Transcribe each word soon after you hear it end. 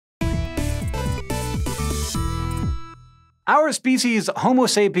Our species, Homo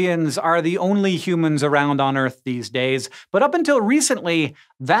sapiens, are the only humans around on Earth these days, but up until recently,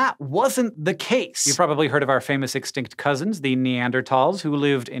 that wasn't the case. You've probably heard of our famous extinct cousins, the Neanderthals, who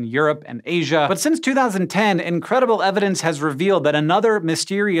lived in Europe and Asia. But since 2010, incredible evidence has revealed that another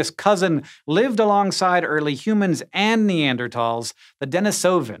mysterious cousin lived alongside early humans and Neanderthals, the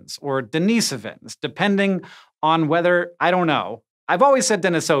Denisovans, or Denisovans, depending on whether, I don't know. I've always said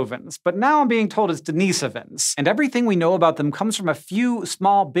Denisovans, but now I'm being told it's Denisovans. And everything we know about them comes from a few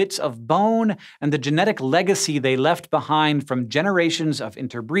small bits of bone and the genetic legacy they left behind from generations of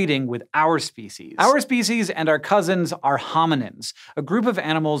interbreeding with our species. Our species and our cousins are hominids, a group of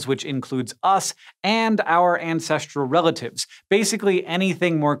animals which includes us and our ancestral relatives, basically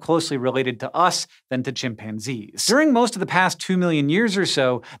anything more closely related to us than to chimpanzees. During most of the past 2 million years or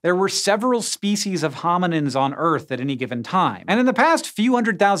so, there were several species of hominids on Earth at any given time. And in the past few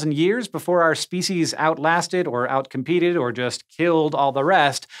 100,000 years, before our species outlasted or outcompeted or just killed all the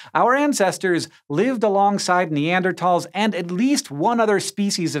rest, our ancestors lived alongside Neanderthals and at least one other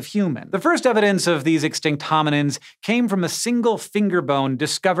species of human. The first evidence of these extinct hominids came from a single finger bone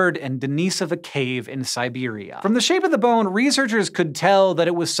discovered in Denisova cave in Siberia. From the shape of the bone, researchers could tell that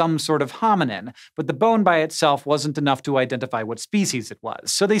it was some sort of hominin, but the bone by itself wasn't enough to identify what species it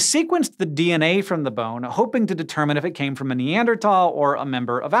was. So they sequenced the DNA from the bone, hoping to determine if it came from a Neanderthal or a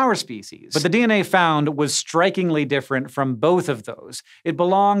member of our species. But the DNA found was strikingly different from both of those. It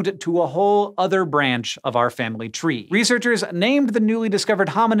belonged to a whole other branch of our family tree. Researchers named the newly discovered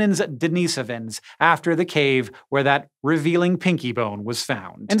hominids Denisovans after the cave where that revealing pinky bone was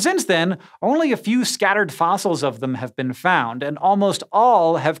found. And since then, only a few scattered fossils of them have been found, and almost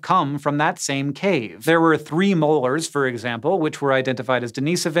all have come from that same cave. There were 3 molars, for example, which were identified as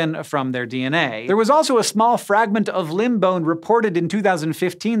Denisovan from their DNA. There was also a small fragment of limb bone reported in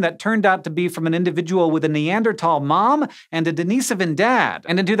 2015 that turned out to be from an individual with a Neanderthal mom and a Denisovan dad.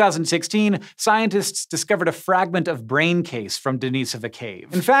 And in 2016, scientists discovered a fragment of brain case from Denisova cave.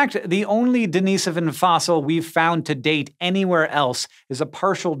 In fact, the only Denisovan fossil we've found to date anywhere else is a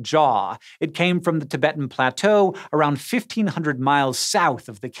partial jaw. It came from the Tibetan Plateau, around 1,500 miles south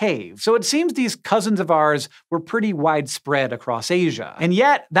of the cave. So it seems these cousins of ours were pretty widespread across Asia. And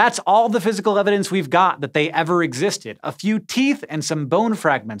yet, that's all the physical evidence we've got that they ever existed. A few teeth and some bone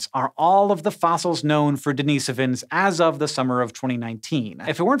fragments are all of the fossils known for Denisovans as of the summer of 2019.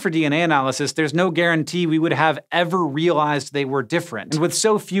 If it weren't for DNA analysis, there's no guarantee we would have ever realized they were different. And with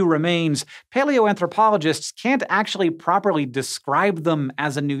so few remains, paleoanthropologists can't actually properly describe them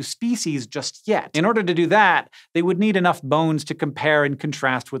as a new species just yet. In order to do that, they would need enough bones to compare and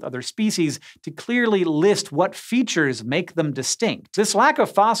contrast with other species to clearly list what features make them distinct. This lack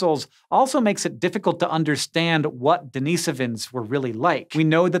of fossils also makes it difficult to understand what Denisovans were really like. We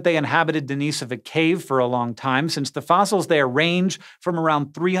know that they inhabited Denisova cave for a long time, since the fossils there range from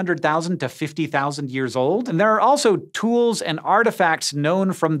around 300,000 to 50,000 years old. And there are also tools and artifacts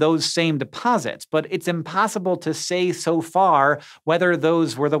known from those same deposits, but it's impossible to say so far whether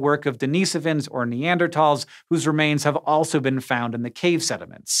those were the work of Denisovans or Neanderthals, whose remains have also been found in the cave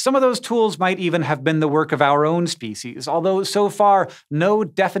sediments. Some of those tools might even have been the work of our own species, although so far no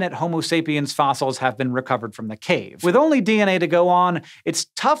definite Homo sapiens fossils have been recovered from the cave. With only DNA to go on, it's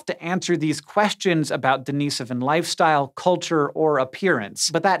tough to answer these questions about Denisovan lifestyle, culture, or appearance.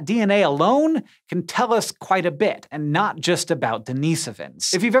 But that DNA alone can tell us quite a bit, and not just about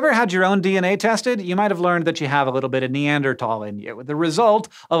Denisovans. If you've ever had your own DNA tested, you might have learned that you have a little bit of Neanderthal in you, the result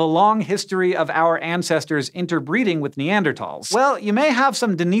of a long history of our ancestors interbreeding with Neanderthals. Well, you may have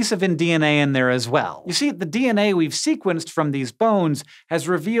some Denisovan DNA in there as well. You see, the DNA we've sequenced from these bones has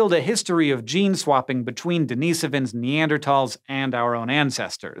revealed a history of gene swapping between Denisovans, Neanderthals, and our own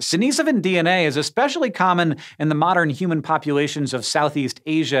ancestors. Denisovan DNA is especially common in the modern human populations of Southeast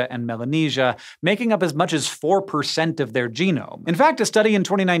Asia and Melanesia, making up as much as 4% of their genome. In fact, a study in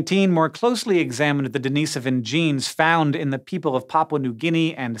 2019 more closely examined the Denisovan genes found in the people of Papua New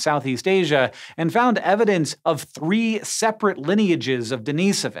Guinea and Southeast Asia, and found evidence of 3 separate lineages of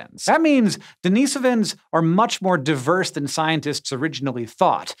Denisovans. That means Denisovans are much more diverse than scientists originally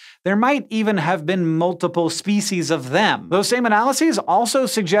thought. There might even have been multiple species of them. Those same analyses also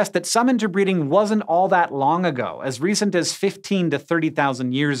suggest that some interbreeding wasn't all that long ago, as recent as 15 to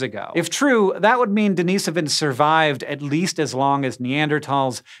 30,000 years ago. If true, that would mean Denisovans survived at least as long as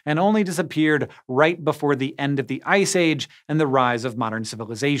Neanderthals, and only disappeared right before the end of the Ice Age and the rise of modern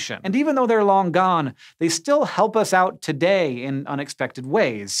civilization. And even though they're long gone, they still help us out today in unexpected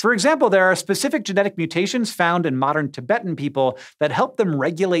ways. For example, there are specific genetic mutations found in modern Tibetan people that help them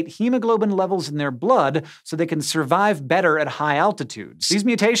regulate hemoglobin levels in their blood so they can survive better at high altitudes. These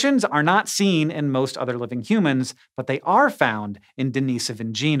mutations are not seen in most other living humans, but they are found in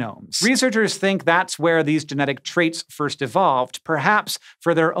Denisovan genomes. Researchers think that's where these genetic traits first evolved, perhaps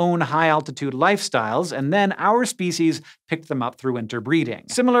for their own high-altitude lifestyles, and then our species picked them up through interbreeding.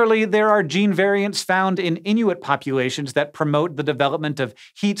 Similarly, there are gene variants found in Inuit populations that promote the development of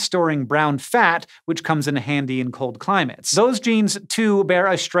heat-storing brown fat, which comes in handy in cold climates. Those genes, too, bear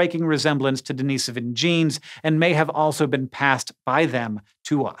a striking resemblance to Denisovan genes and may have also been passed by them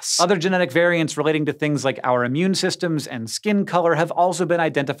to us. Other genetic variants relating to things like our immune systems and skin color have also been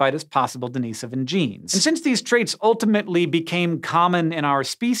identified as possible Denisovan genes. And since these traits ultimately became common in our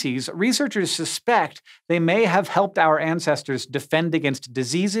species, researchers suspect they may have helped our ancestors defend against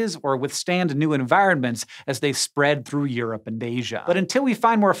diseases or withstand new environments as they spread through Europe and Asia. But until we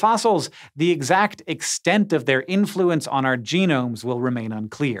find more fossils, the exact extent of their influence on our genomes will remain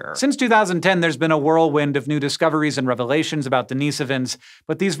unclear. Since 2010, there's been a whirlwind of new discoveries and revelations about Denisovans,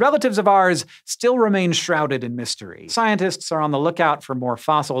 but these relatives of ours still remain shrouded in mystery. Scientists are on the lookout for more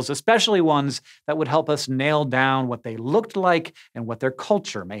fossils, especially ones that would help us nail down what they looked like and what their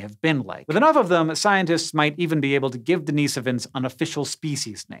culture may have been like. With enough of them, scientists might even be able to give Denisovans an official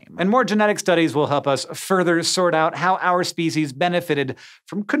species name. And more genetic studies will help us further sort out how our species benefited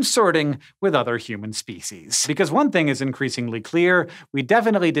from consorting with other human species. Because one thing is increasingly clear, we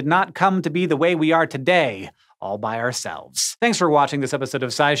definitely did not come to be the way we are today all by ourselves. Thanks for watching this episode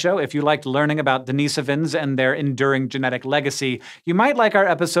of SciShow. If you liked learning about Denisovans and their enduring genetic legacy, you might like our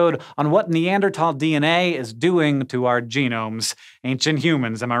episode on what Neanderthal DNA is doing to our genomes. Ancient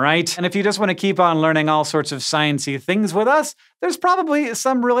humans, am I right? And if you just want to keep on learning all sorts of sciencey things with us, there's probably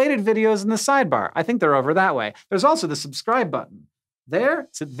some related videos in the sidebar. I think they're over that way. There's also the subscribe button. There?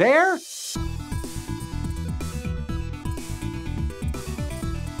 Is it there?